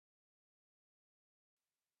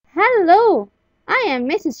Hello, I am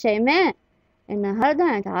Mrs. شيماء. النهاردة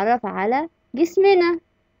هنتعرف على جسمنا.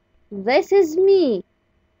 This is me.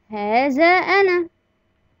 هذا أنا.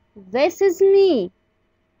 This is me.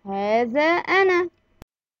 هذا أنا.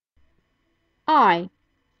 I.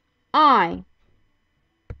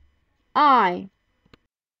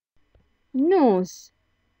 Nose.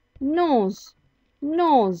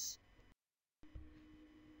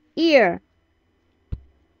 Ear.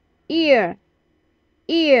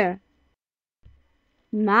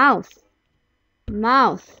 Mouth.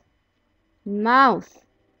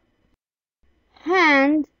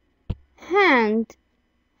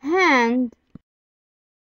 Hand.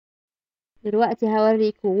 دلوقتي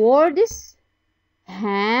هوريكوا words.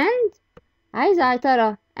 hand. عايزة يا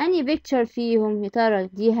ترى أنهي picture فيهم، يا ترى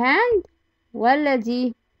دي hand ولا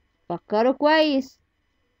دي؟ فكروا كويس.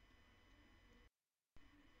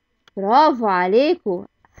 برافو عليكوا،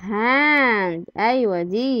 hand. أيوة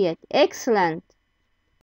ديت. excellent.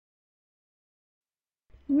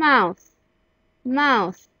 mouth.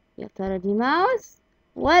 يا ترى دي mouse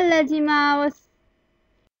ولا دي mouse؟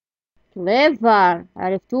 clever.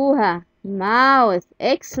 عرفتوها. mouth.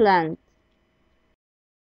 excellent.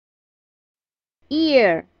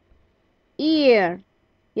 ear.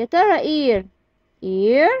 يا ترى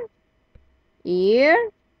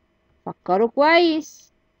ear. فكروا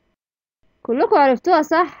كويس. كلكم عرفتوها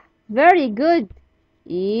صح. very good.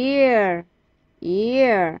 ear.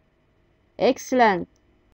 excellent.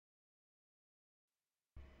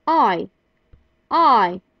 eye.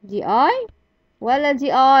 دي eye ولا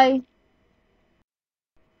دي eye؟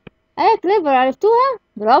 ايه كليفر، عرفتوها.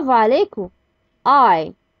 برافو عليكم.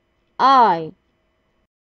 eye.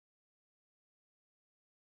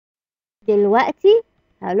 دلوقتي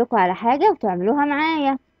هقولكوا على حاجة وتعملوها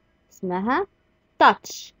معايا، اسمها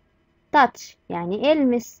touch. يعني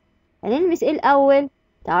المس. هنلمس ايه الأول؟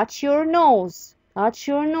 touch your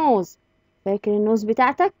nose. فاكر النوز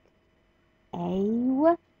بتاعتك؟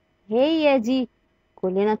 أيوة هي دي.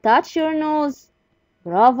 كلنا touch your nose.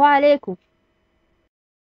 برافو عليكم.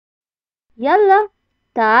 يلا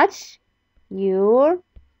touch your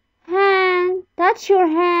hand.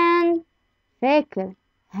 فاكر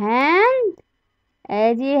hand؟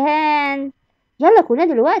 ادي hand. يلا كلنا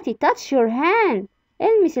دلوقتي touch your hand.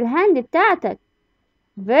 المس الهاند بتاعتك.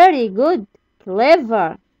 very good.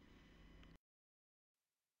 clever.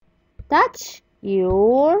 touch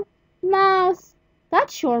your mouth.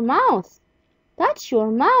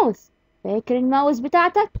 فاكر الماوس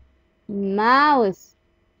بتاعتك؟ mouse.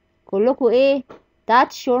 كلكوا ايه؟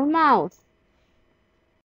 touch your mouth.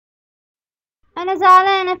 انا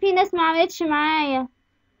زعلانة في ناس ما عملتش معايا.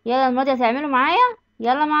 يلا المرة تعملوا معايا.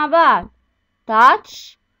 يلا مع بعض.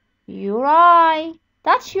 touch your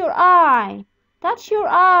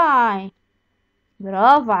eye.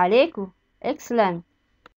 برافو عليكم. excellent.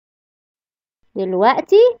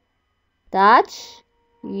 دلوقتي touch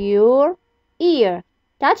your ear.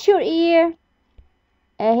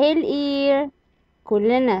 اهي الاير.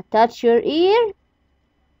 كلنا touch your ear.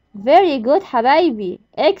 very good حبايبي.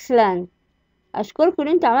 excellent. اشكركم ان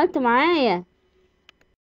انتوا عملتوا معايا.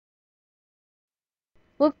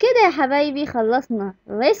 وبكده يا حبايبي خلصنا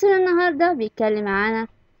lesson النهارده بيتكلم عن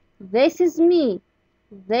this is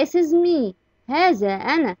me. هذا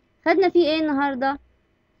انا. خدنا فيه ايه النهارده؟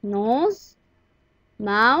 nose,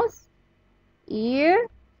 mouth, ear,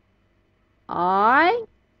 eye,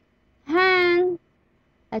 hand.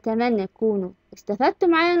 اتمنى تكونوا استفدتوا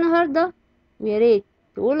معايا النهارده، ويا ريت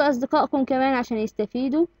تقولوا لاصدقائكم كمان عشان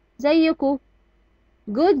يستفيدوا زيكم.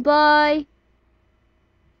 Goodbye.